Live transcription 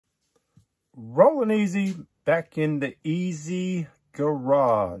Rolling easy, back in the easy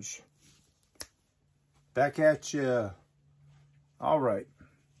garage. Back at you. All right.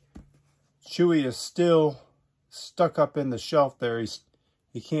 Chewy is still stuck up in the shelf there.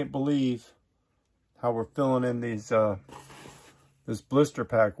 He can't believe how we're filling in these this blister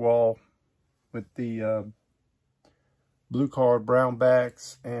pack wall with the blue card, brown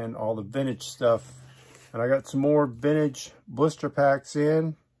backs, and all the vintage stuff. And I got some more vintage blister packs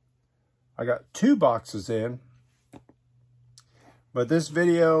in. I got 2 boxes in. But this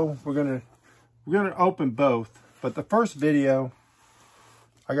video, we're gonna open both. But the first video,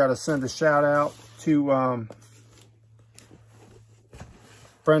 I gotta send a shout out to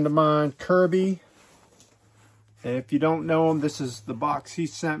friend of mine, Kirby. And if you don't know him, this is the box he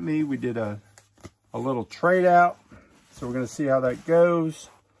sent me. We did a little trade out. So we're gonna see how that goes.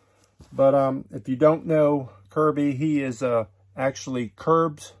 But if you don't know Kirby, he is actually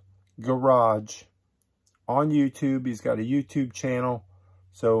Kerbs Garage on YouTube. He's got a YouTube channel.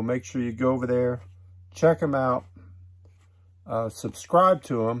 So make sure you go over there, check him out, subscribe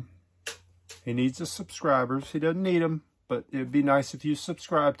to him. He needs the subscribers. He doesn't need them, but it'd be nice if you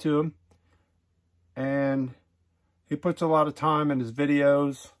subscribe to him. And he puts a lot of time in his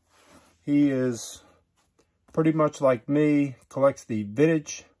videos. He is pretty much like me, collects the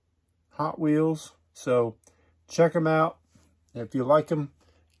vintage Hot Wheels. So check him out. If you like him,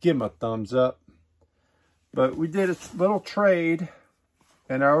 give him a thumbs up. But we did a little trade,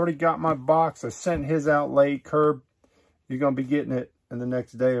 and I already got my box. I sent his out late. Curb, you're going to be getting it in the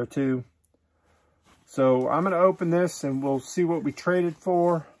next day or two. So I'm going to open this, and we'll see what we traded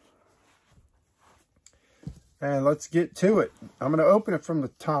for. And let's get to it. I'm going to open it from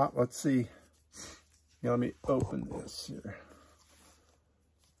the top. Let's see. Let me open this here.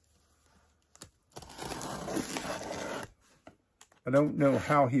 I don't know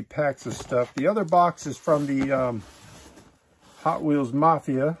how he packs his stuff. The other box is from the Hot Wheels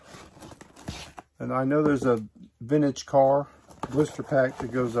Mafia. And I know there's a vintage car blister pack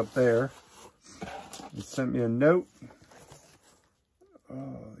that goes up there. He sent me a note.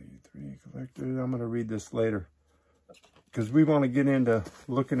 Oh, the 3 collectors. I'm going to read this later, because we want to get into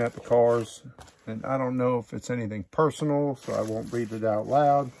looking at the cars. And I don't know if it's anything personal, so I won't read it out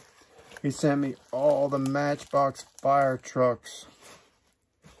loud. He sent me all the Matchbox fire trucks,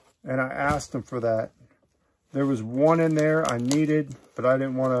 and I asked him for that. There was one in there I needed, but I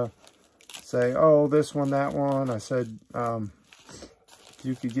didn't want to say, oh, this one, that one. I said, if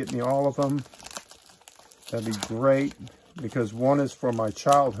you could get me all of them, that'd be great, because one is for my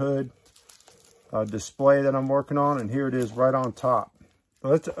childhood display that I'm working on, and here it is right on top.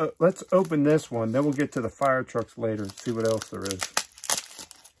 Let's open this one, then we'll get to the fire trucks later and see what else there is.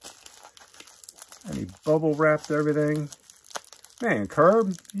 And he bubble wrapped everything. Man,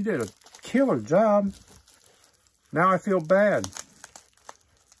 Curb, you did a killer job. Now I feel bad.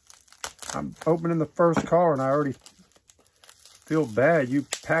 I'm opening the first car and I already feel bad. You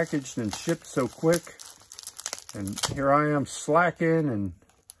packaged and shipped so quick. And here I am slacking and...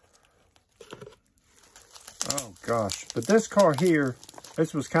 oh gosh. But this car here,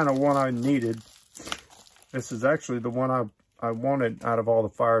 this was kind of one I needed. This is actually the one I wanted out of all the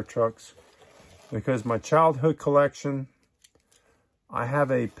fire trucks. Because my childhood collection, I have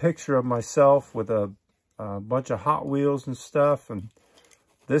a picture of myself with a bunch of Hot Wheels and stuff. And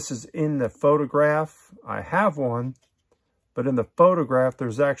this is in the photograph. I have one, but in the photograph,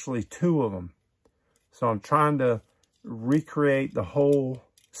 there's actually 2 of them. So I'm trying to recreate the whole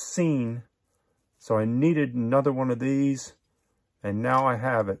scene. So I needed another one of these, and now I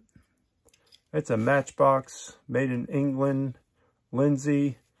have it. It's a Matchbox, made in England,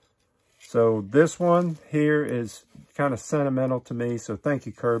 Lindsay. So this one here is kind of sentimental to me. So thank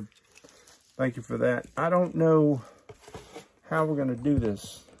you, Curb. Thank you for that. I don't know how we're going to do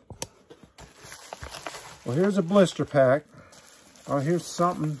this. Well, here's a blister pack. Oh, here's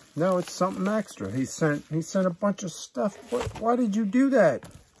something. No, it's something extra. He sent a bunch of stuff. Why did you do that?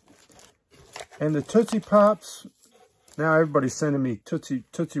 And the Tootsie Pops. Now everybody's sending me Tootsie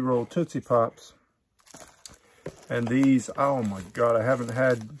Roll Tootsie Pops. And these, oh my God, I haven't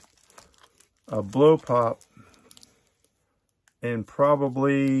had a blow pop in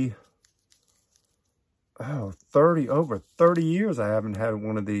probably over 30 years. I haven't had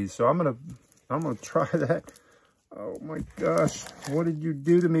one of these, so I'm gonna try that. Oh my gosh, what did you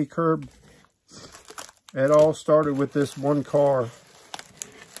do to me, Curb? It all started with this one car,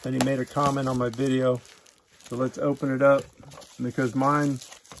 and he made a comment on my video. So let's open it up, because mine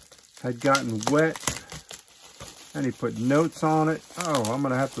had gotten wet. And he put notes on it. Oh, I'm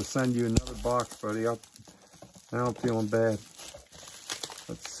going to have to send you another box, buddy. Now I'm feeling bad.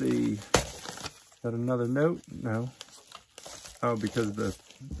 Let's see. that another note? No. Oh, because of the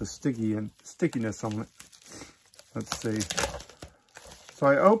stickiness on it. Let's see. So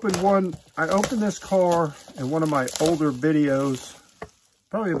I opened this car in one of my older videos,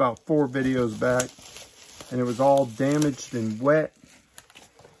 probably about 4 videos back, and it was all damaged and wet.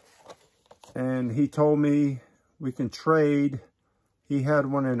 And he told me we can trade. He had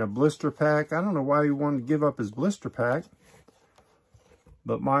one in a blister pack. I don't know why he wanted to give up his blister pack,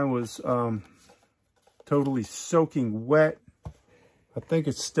 but mine was totally soaking wet. I think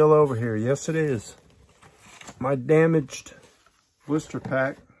it's still over here. Yes, it is. My damaged blister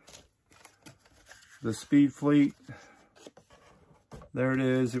pack, the Speed Fleet. There it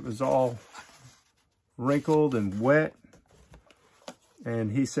is. It was all wrinkled and wet.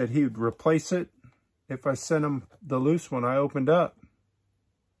 And he said he would replace it if I sent him the loose one I opened up.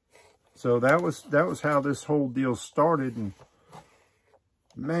 So that was how this whole deal started. And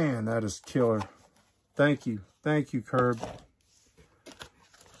man, that is killer. Thank you. Thank you, Curb.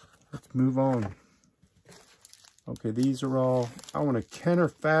 Let's move on. Okay, these are all, I want a Kenner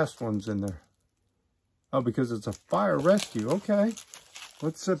fast ones in there. Oh, because it's a fire rescue. Okay.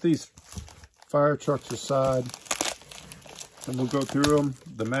 Let's set these fire trucks aside and we'll go through them.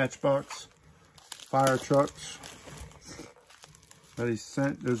 The Matchbox fire trucks that he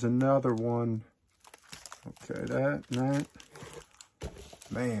sent. There's another one. Okay, that and that.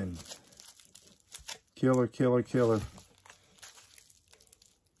 Man. Killer, killer, killer.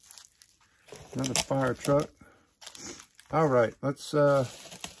 Another fire truck. All right, let's, okay,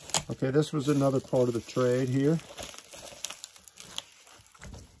 this was another part of the trade here.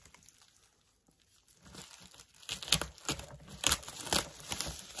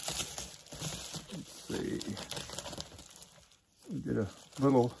 Let's see. We did a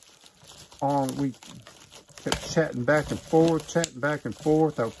little we kept chatting back and forth.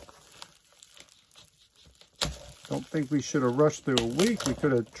 I don't think we should have rushed through a week. We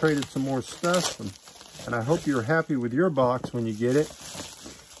could have traded some more stuff, and I hope you're happy with your box when you get it.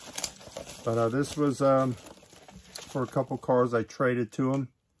 But this was for a couple cars I traded to him.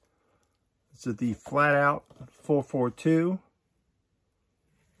 This is the Flat Out 442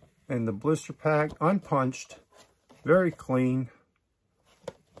 and the blister pack, unpunched, very clean.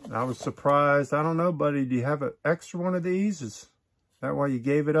 I was surprised. I don't know, buddy, do you have an extra one of these? Is that why you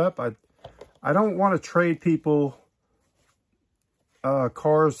gave it up? I don't want to trade people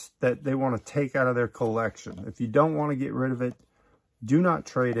cars that they want to take out of their collection. If you don't want to get rid of it, do not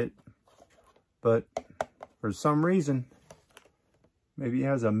trade it. But for some reason, maybe he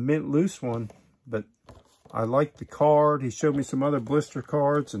has a mint loose one, but I like the card. He showed me some other blister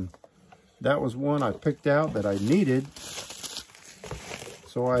cards, and that was one I picked out that I needed.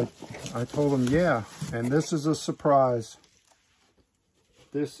 So I told him, yeah, and this is a surprise.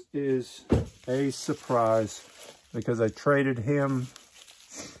 This is a surprise because I traded him,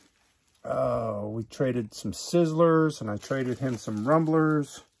 we traded some Sizzlers and I traded him some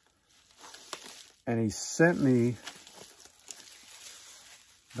Rumblers, and he sent me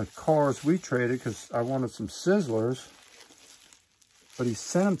the cars we traded because I wanted some Sizzlers, but he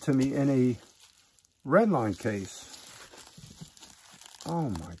sent them to me in a Redline case. Oh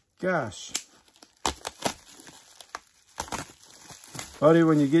my gosh. Buddy,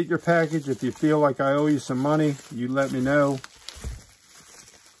 when you get your package, if you feel like I owe you some money, you let me know.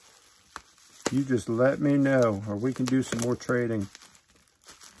 You just let me know, or we can do some more trading.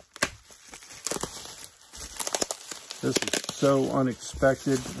 This is so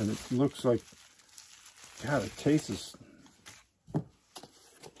unexpected, and it looks like, God, the case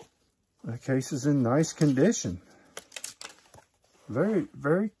is in nice condition. Very,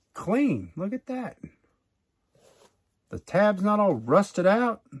 very clean. Look at that. The tab's not all rusted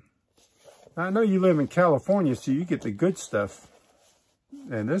out. I know you live in California, so you get the good stuff.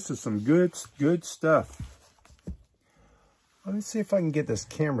 And this is some good stuff. Let me see if I can get this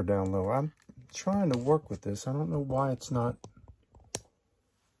camera down low. I'm trying to work with this. I don't know why it's not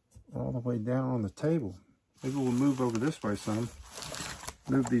all the way down on the table. Maybe we'll move over this way some.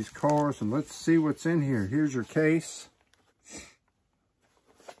 Move these cars and let's see what's in here. Here's your case.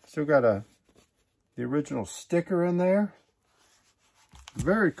 Still got the original sticker in there.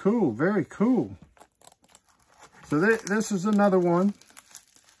 Very cool, very cool. So this is another one.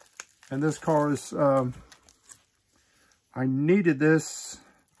 And this car is, I needed this.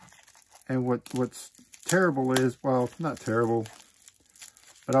 And what's terrible is, well, not terrible,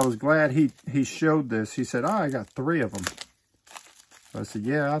 but I was glad he showed this. He said, I got 3 of them. So I said,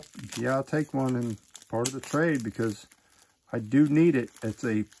 yeah, I'll take one and part of the trade because I do need it. It's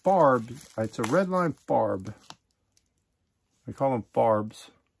a Farb. It's a Redline Farb. I call them Farbs.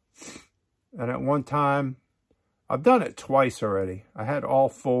 And at one time, I've done it twice already. I had all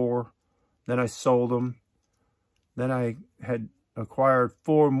 4, then I sold them. Then I had acquired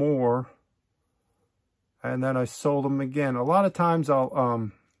 4 more, and then I sold them again. A lot of times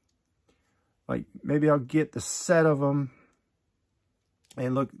I'll, like maybe I'll get the set of them,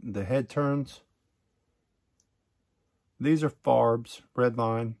 and look, the head turns. These are farbs, red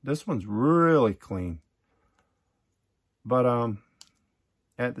line. This one's really clean. But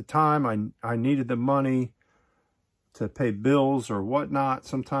at the time, I needed the money to pay bills or whatnot.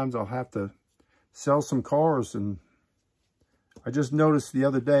 Sometimes I'll have to sell some cars, and I just noticed the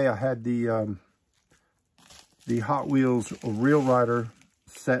other day I had the Hot Wheels Real Rider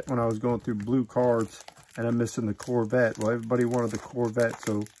set when I was going through blue cards, and I'm missing the Corvette. Well, everybody wanted the Corvette,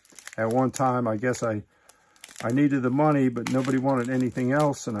 so at one time I guess I needed the money, but nobody wanted anything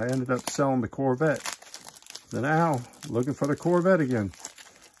else, and I ended up selling the Corvette. So now, looking for the Corvette again.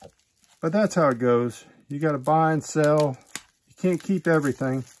 But that's how it goes. You got to buy and sell. You can't keep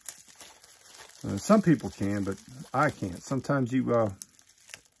everything. Some people can, but I can't. Sometimes you got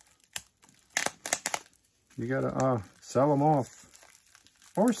to sell them off.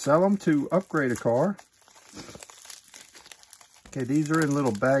 Or sell them to upgrade a car. Okay, these are in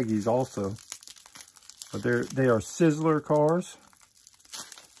little baggies also. But they are Sizzler cars.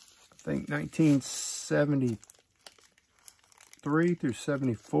 I think 1973 through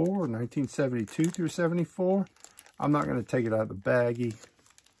 74, or 1972 through 74. I'm not going to take it out of the baggie.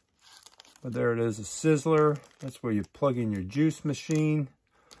 But there it is, a Sizzler. That's where you plug in your juice machine.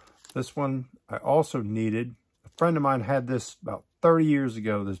 This one I also needed. A friend of mine had this about 30 years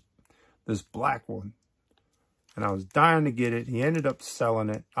ago, this black one. And I was dying to get it. He ended up selling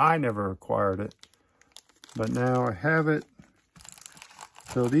it. I never acquired it. But now I have it.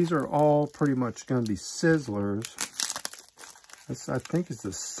 So these are all pretty much going to be Sizzlers. This, I think, is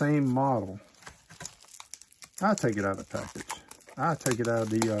the same model. I'll take it out of the package. I'll take it out of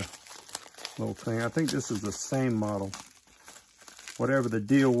the little thing. I think this is the same model. Whatever the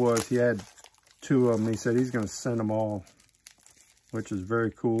deal was, he had 2 of them. He said he's going to send them all, which is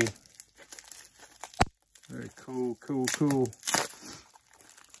very cool. Very cool, cool, cool.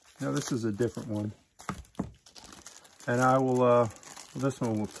 Now this is a different one. And I will, this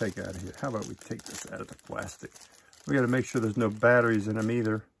one we'll take out of here. How about we take this out of the plastic? We got to make sure there's no batteries in them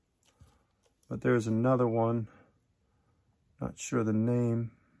either. But there's another one. Not sure the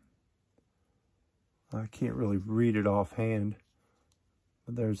name. I can't really read it offhand.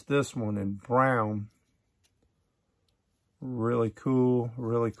 But there's this one in brown. Really cool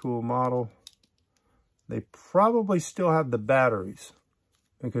model. They probably still have the batteries,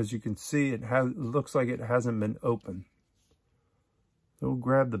 because you can see it looks like it hasn't been opened. We'll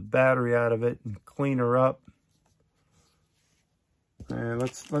grab the battery out of it and clean her up. And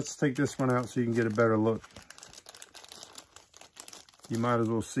let's take this one out so you can get a better look. You might as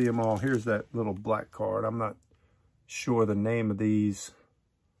well see them all. Here's that little black card. I'm not sure the name of these.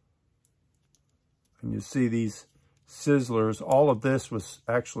 And you see these Sizzlers. All of this was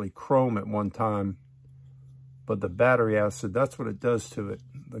actually chrome at one time. But the battery acid, that's what it does to it,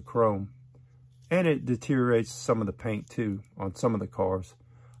 the chrome. And it deteriorates some of the paint too on some of the cars.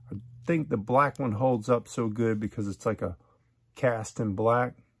 I think the black one holds up so good because it's like a cast in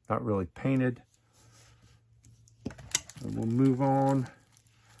black, not really painted. And we'll move on.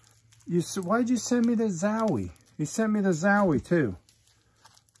 Why'd you send me the Zowie? You sent me the Zowie too.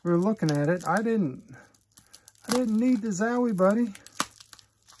 We were looking at it. I didn't need the Zowie, buddy.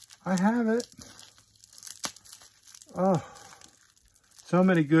 I have it. Oh, so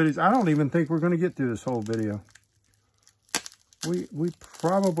many goodies. I don't even think we're going to get through this whole video. We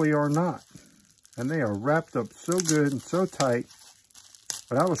probably are not. And they are wrapped up so good and so tight.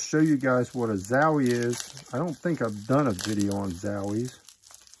 But I will show you guys what a Zowie is. I don't think I've done a video on Zowies.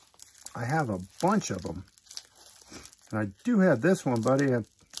 I have a bunch of them. And I do have this one, buddy.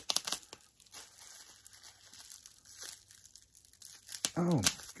 Oh,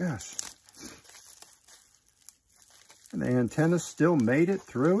 gosh. And the antenna still made it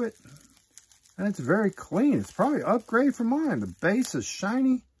through it. And it's very clean. It's probably an upgrade from mine. The base is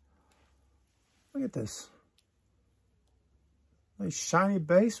shiny. Look at this. Nice shiny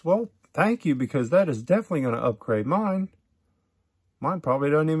base. Well, thank you, because that is definitely going to upgrade mine. Mine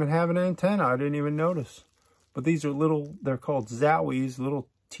probably doesn't even have an antenna. I didn't even notice. But these are little, they're called Zowies, little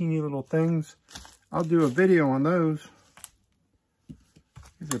teeny little things. I'll do a video on those.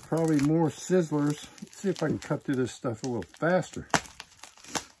 These are probably more Sizzlers. Let's see if I can cut through this stuff a little faster.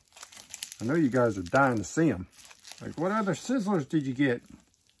 I know you guys are dying to see them. Like, what other Sizzlers did you get?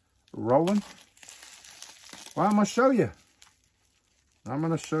 Rolling? Well, I'm going to show you. I'm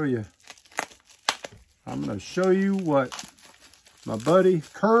going to show you. I'm going to show you what my buddy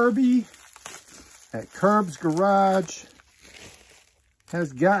Kirby at Kerbs Garage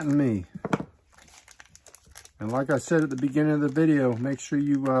has gotten me. And like I said at the beginning of the video, make sure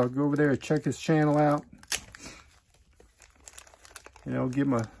you go over there and check his channel out. You know, give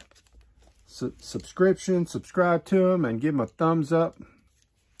him a subscription, subscribe to him, and give him a thumbs up.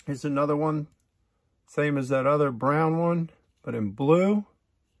 Here's another one, same as that other brown one, but in blue.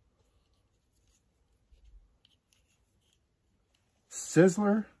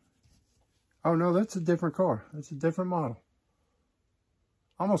 Sizzler. Oh no, that's a different car. That's a different model.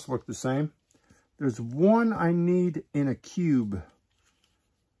 Almost look the same. There's one I need in a cube.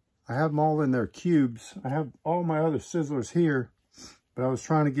 I have them all in their cubes. I have all my other Sizzlers here, but I was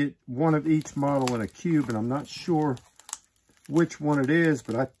trying to get one of each model in a cube, and I'm not sure which one it is,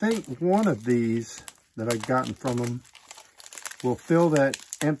 but I think one of these that I've gotten from them will fill that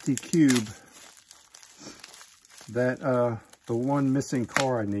empty cube, that the one missing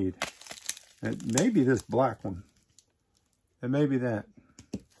car I need. It may be this black one. It may be that.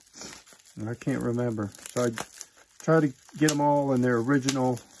 I can't remember. So I tried to get them all in their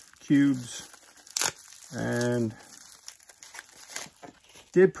original cubes and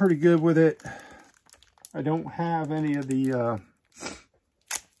did pretty good with it. I don't have any of the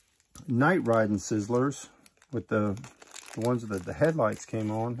night riding Sizzlers with the ones that the headlights came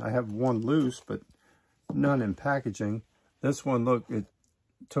on. I have one loose, but none in packaging. This one, look, it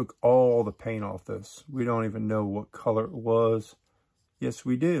took all the paint off this. We don't even know what color it was. Yes,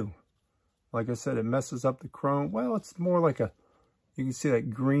 we do. Like I said, it messes up the chrome. Well, it's more like a, you can see that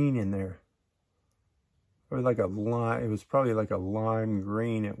green in there. Or like a lime, it was probably like a lime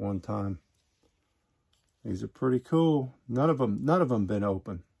green at one time. These are pretty cool. None of them been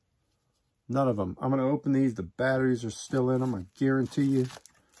open. None of them. I'm going to open these. The batteries are still in them, I guarantee you.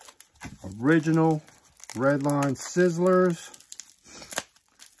 Original Redline Sizzlers.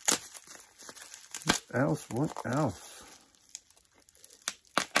 What else?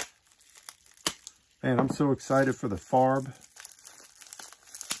 Man, I'm so excited for the farb.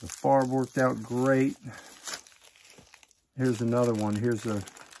 The farb worked out great. Here's another one. Here's a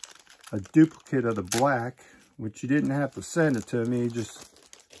duplicate of the black, which you didn't have to send it to me. Just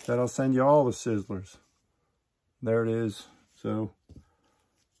said I'll send you all the Sizzlers. There it is. So,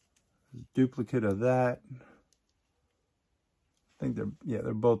 duplicate of that. I think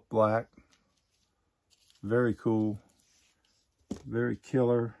they're both black. Very cool. Very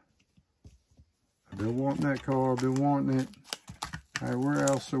killer. I've been wanting that car. I've been wanting it. All right, where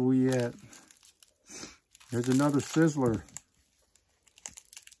else are we at? There's another Sizzler.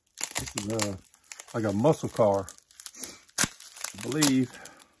 This is like a muscle car, I believe.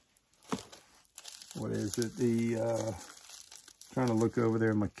 What is it? Trying to look over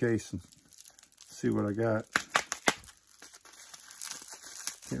there in my case and see what I got.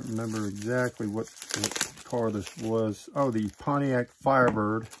 Can't remember exactly what car this was. Oh, the Pontiac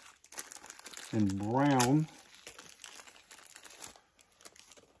Firebird in brown.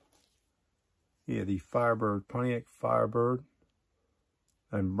 Yeah, the Firebird, Pontiac Firebird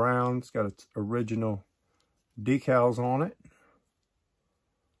in brown. It's got its original decals on it.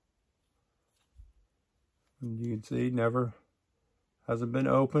 And you can see, hasn't been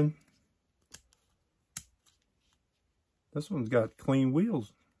open. This one's got clean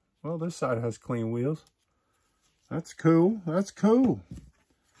wheels. Well, this side has clean wheels. That's cool. That's cool.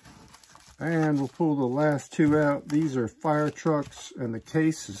 And we'll pull the last two out. These are fire trucks, and the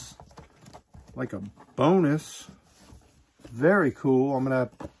case is like a bonus. Very cool. I'm gonna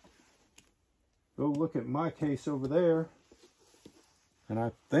go look at my case over there. And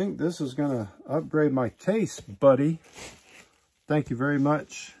I think this is gonna upgrade my case, buddy. Thank you very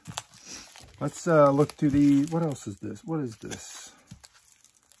much. Let's look to the, what else is this? What is this?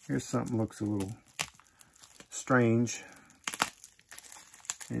 Here's something looks a little strange.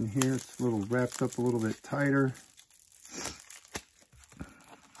 In here, it's a little wrapped up a little bit tighter. I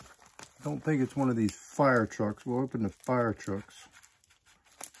don't think it's one of these fire trucks. We'll open the fire trucks.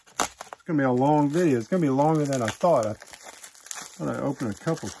 It's going to be a long video. It's going to be longer than I thought. I thought I'd open a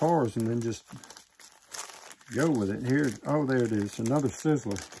couple cars and then just go with it. Here, oh, there it is. Another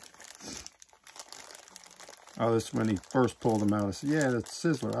Sizzler. Oh, this is when he first pulled them out. I said, yeah, that's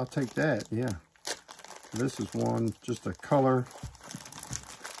Sizzler. I'll take that. Yeah. This is one, just a color.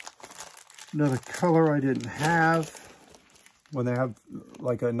 Another color I didn't have. When they have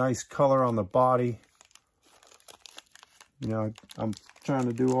like a nice color on the body. You know, I'm trying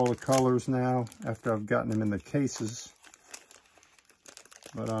to do all the colors now after I've gotten them in the cases.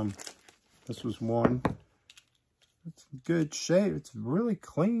 But this was one. It's in good shape. It's really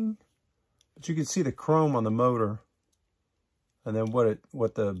clean. But you can see the chrome on the motor, and then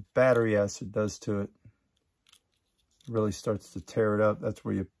what the battery acid does to it. It really starts to tear it up. That's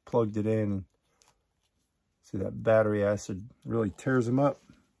where you plugged it in. And see, that battery acid really tears them up.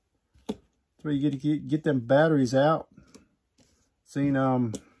 That's where you get them batteries out. Seen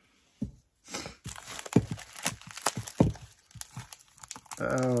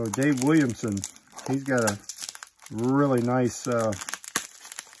Dave Williamson. He's got a really nice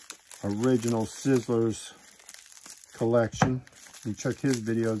original Sizzlers collection. You check his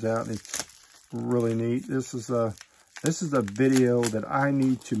videos out, and it's really neat. This is a video that I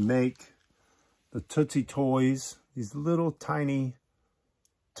need to make the Tootsie Toys, these little tiny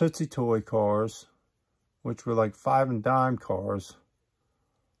Tootsie Toy cars, which were like 5 and dime cars.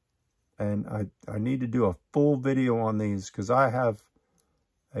 And I need to do a full video on these because I have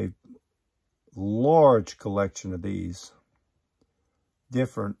a large collection of these.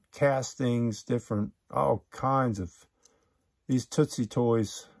 Different castings, different, all kinds of these Tootsie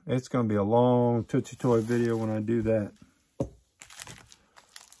Toys. It's going to be a long Tootsie Toy video when I do that.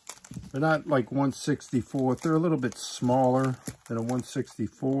 They're not like 1/64th. They're a little bit smaller than a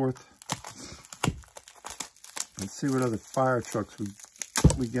 1/64th. Let's see what other fire trucks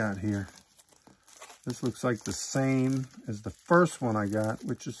we got here. This looks like the same as the first one I got,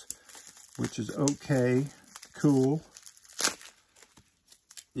 which is okay, cool.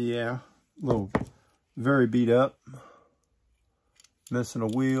 Yeah, a little, very beat up, missing a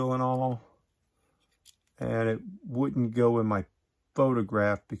wheel and all. And it wouldn't go in my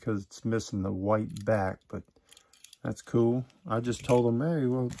photograph because it's missing the white back, but that's cool. I just told him, hey,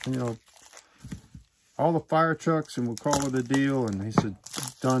 well, you know, all the fire trucks and we'll call it a deal. And he said,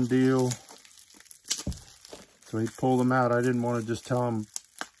 done deal. So he pulled them out. I didn't want to just tell him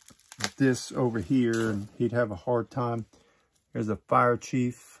this over here and he'd have a hard time. Here's a fire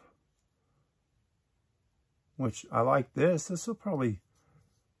chief, which I like this. This will probably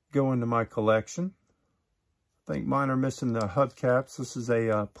go into my collection. I think mine are missing the hubcaps. This is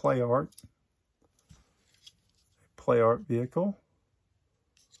a play art vehicle.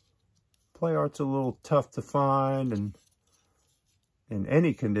 Play art's a little tough to find and in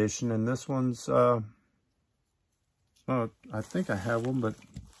any condition, and this one's well, I think I have one, but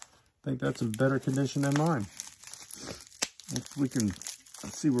I think that's in better condition than mine. If we can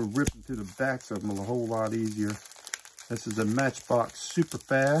see, we're ripping through the backs of them a whole lot easier. This is a Matchbox Super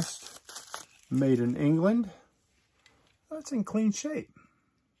Fast, made in England. That's in clean shape.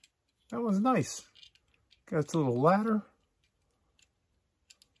 That was nice. Got its little ladder.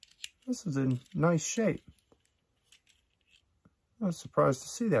 This is in nice shape. I was surprised to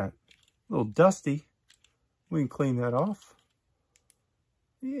see that. A little dusty. We can clean that off.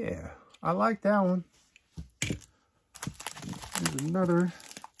 Yeah, I like that one. There's another.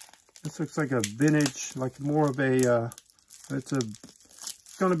 This looks like a vintage, like more of a, it's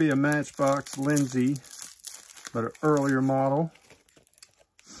going to be a Matchbox Lindsay, but an earlier model.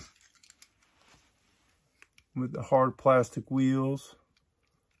 With the hard plastic wheels.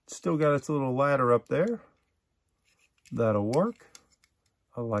 It's still got its little ladder up there. That'll work.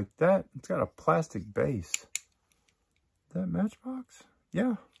 I like that. It's got a plastic base. Is that Matchbox?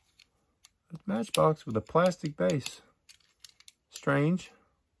 Yeah. It's Matchbox with a plastic base. Strange.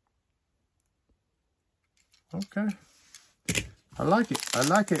 Okay. I like it. I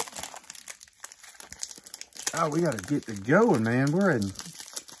like it. Oh, we got to get to going, man. We're in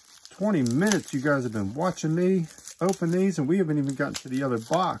 20 minutes. You guys have been watching me open these, and we haven't even gotten to the other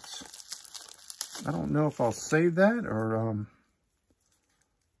box. I don't know if I'll save that or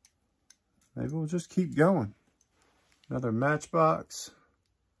maybe we'll just keep going. Another Matchbox.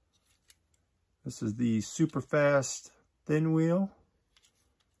 This is the Super Fast thin wheel.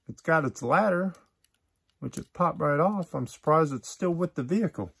 It's got its ladder, which it popped right off. I'm surprised it's still with the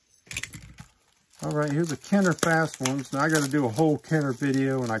vehicle. All right, here's a Kenner Fast ones. Now I got to do a whole Kenner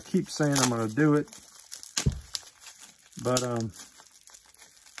video, and I keep saying I'm going to do it. But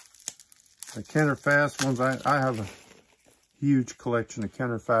the Kenner Fast ones, I have a huge collection of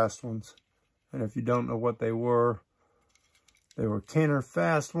Kenner Fast ones. And if you don't know what they were Kenner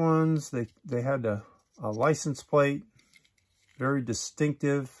Fast ones. They had a license plate, very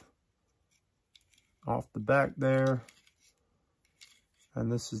distinctive off the back there.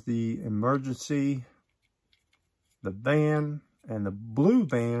 And this is the emergency, the van, and the blue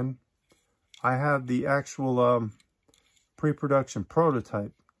van. I have the actual pre-production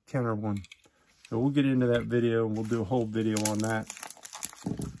prototype Kenner one. So we'll get into that video and we'll do a whole video on that.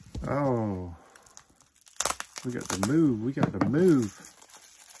 Oh, we got to move. We got to move.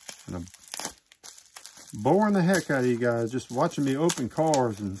 And I'm boring the heck out of you guys just watching me open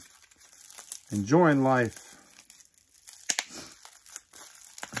cars and Enjoying life.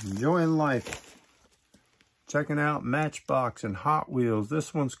 Enjoying life. Checking out Matchbox and Hot Wheels.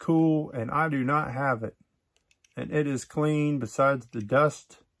 This one's cool, and I do not have it. And it is clean besides the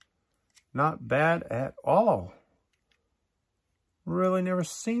dust. Not bad at all. Really never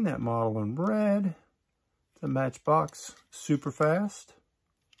seen that model in red. The Matchbox Super Fast.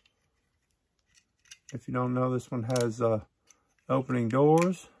 If you don't know, this one has opening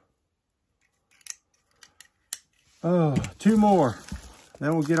doors. Oh, 2 more.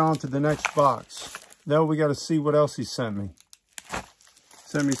 Then we'll get on to the next box. Now we got to see what else he sent me.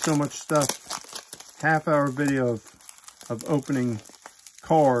 Sent me so much stuff. Half-hour video of opening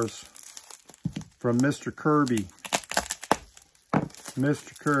cars from Mr. Kirby.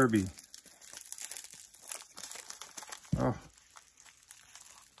 Mr. Kirby. Oh.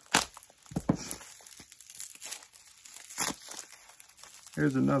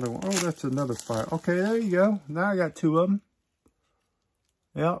 Here's another one. Oh, that's another fire. Okay, there you go. Now I got 2 of them.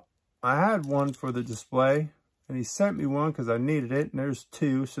 Yep. I had one for the display, and he sent me one because I needed it, and there's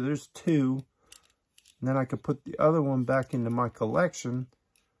 2. So there's 2. And then I could put the other one back into my collection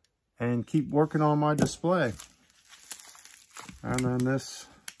and keep working on my display. And then this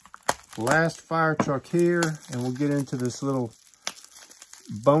last fire truck here, and we'll get into this little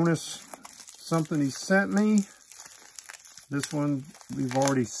bonus something he sent me. This one we've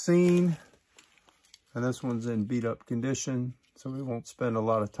already seen, and this one's in beat up condition, so we won't spend a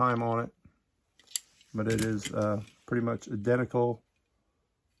lot of time on it, but it is pretty much identical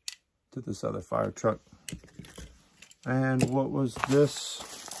to this other fire truck. And what was this?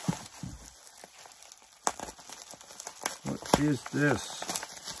 What is this?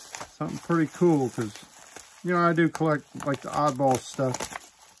 Something pretty cool, because, you know, I do collect like the oddball stuff,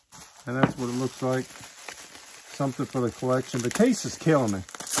 and that's what it looks like. Something for the collection. The case is killing me.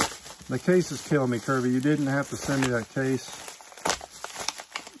 The case is killing me, Kirby. You didn't have to send me that case.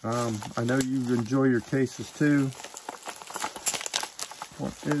 I know you enjoy your cases too.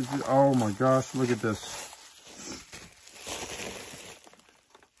 What is it? Oh my gosh, look at this.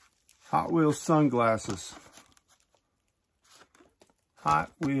 Hot Wheels sunglasses.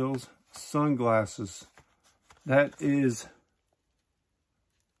 Hot Wheels sunglasses. That is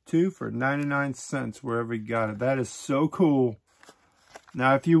 2 for 99 cents wherever you got it. That is so cool.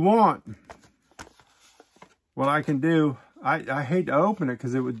 Now, if you want, what I can do, I hate to open it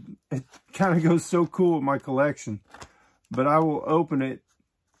because it kind of goes so cool with my collection. But I will open it,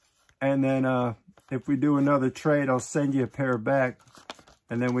 and then if we do another trade, I'll send you a pair back,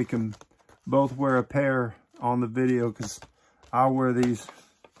 and then we can both wear a pair on the video, because I'll wear these.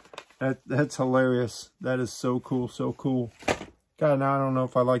 That's hilarious. That is so cool, so cool. God, now I don't know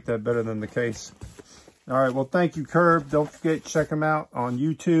if I like that better than the case. All right, well, thank you, Curb. Don't forget, check him out on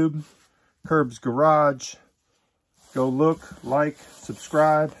YouTube, Curb's Garage. Go look, like,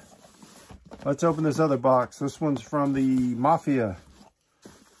 subscribe. Let's open this other box. This one's from the Mafia.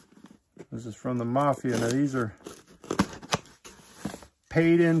 This is from the Mafia. Now, these are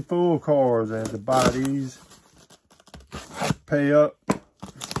paid in full cars. I had to buy these. Pay up.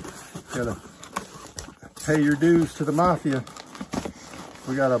 Gotta pay your dues to the Mafia.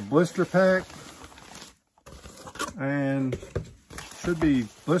 We got a blister pack, and should be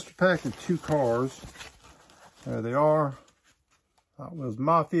blister pack and 2 cars. There they are. Hot Wheels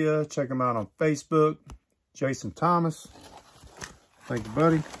Mafia. Check them out on Facebook. Jason Thomas. Thank you,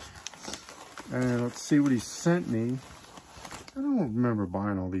 buddy. And let's see what he sent me. I don't remember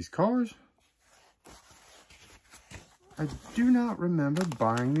buying all these cars. I do not remember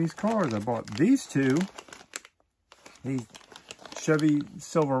buying these cars. I bought these 2. These Chevy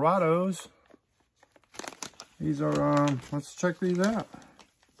Silverados. These are, let's check these out.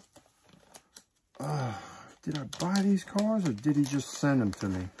 Did I buy these cars, or did he just send them to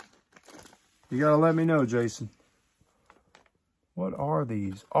me? You gotta let me know, Jason. What are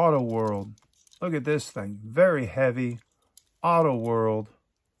these? Auto World. Look at this thing. Very heavy. Auto World.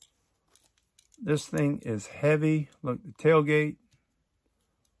 This thing is heavy. Look, the tailgate.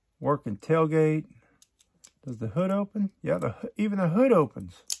 Working tailgate. Does the hood open? Yeah, even the hood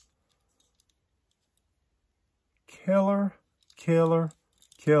opens. Killer, killer,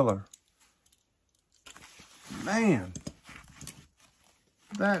 killer. Man,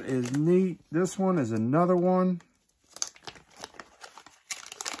 that is neat. This one is another one.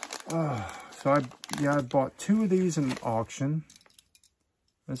 So I bought 2 of these in auction.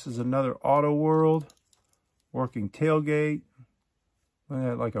 This is another Auto World. Working tailgate.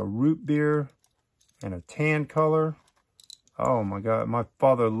 Look at like a root beer and a tan color. Oh my God, my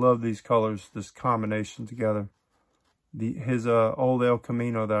father loved these colors, this combination together. his old El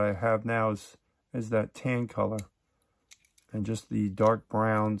Camino that I have now is that tan color. And just the dark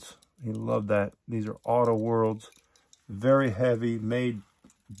browns. He loved that. These are Auto Worlds. Very heavy, made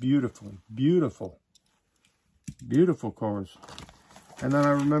beautifully. Beautiful. Beautiful cars. And then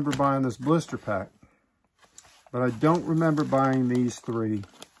I remember buying this blister pack. But I don't remember buying these three.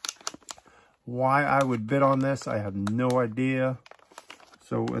 Why I would bid on this, I have no idea.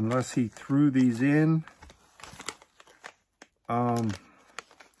 So unless he threw these in, I'm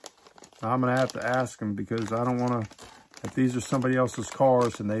going to have to ask him, because I don't want to, if these are somebody else's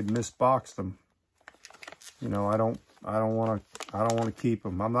cars and they've misboxed them, you know, I don't want to keep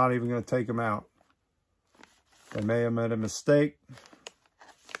them. I'm not even going to take them out. They may have made a mistake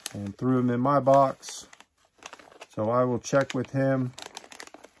and threw them in my box. So I will check with him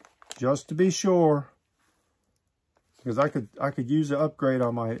just to be sure, because I could use an upgrade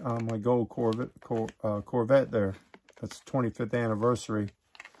on my gold Corvette there. That's 25th anniversary.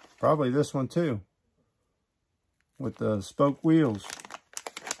 Probably this one too, with the spoke wheels.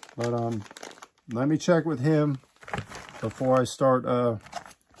 But let me check with him before I start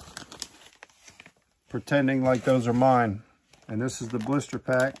pretending like those are mine. And this is the blister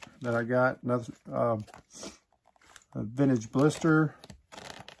pack that I got. Another a vintage blister.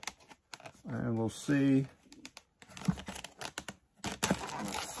 And we'll see.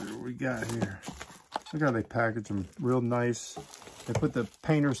 Let's see what we got here. Look how they package them real nice. They put the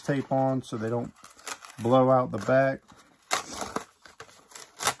painter's tape on so they don't blow out the back.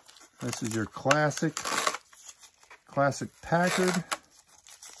 This is your classic Packard.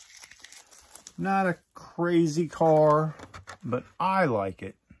 Not a crazy car, but I like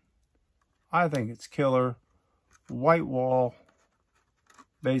it. I think it's killer. White wall,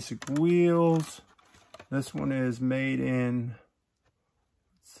 basic wheels. This one is made in,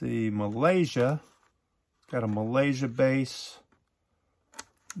 let's see, Malaysia. Got a Malaysia base.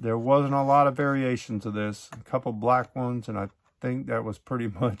 There wasn't a lot of variations of this. A couple black ones, and I think that was pretty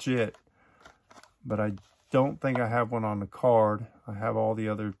much it. But I don't think I have one on the card. I have all the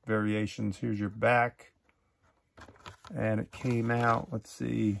other variations. Here's your back. And it came out, let's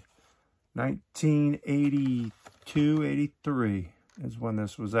see, 1982, 83 is when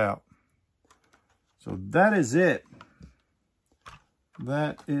this was out. So that is it.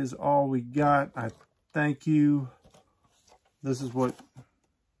 That is all we got. I thank you. This is what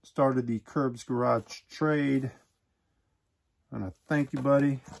started the Kerbs Garage trade. And I thank you,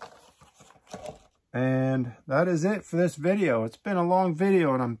 buddy. And that is it for this video. It's been a long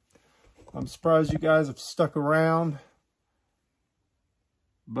video, and I'm surprised you guys have stuck around.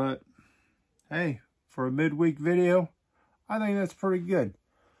 But hey, for a midweek video, I think that's pretty good.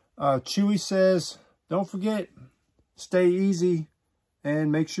 Chewy says, don't forget, stay easy,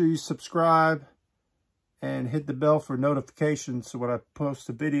 and make sure you subscribe and hit the bell for notifications so when I post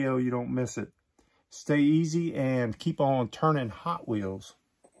a video, you don't miss it. Stay easy and keep on turning Hot Wheels.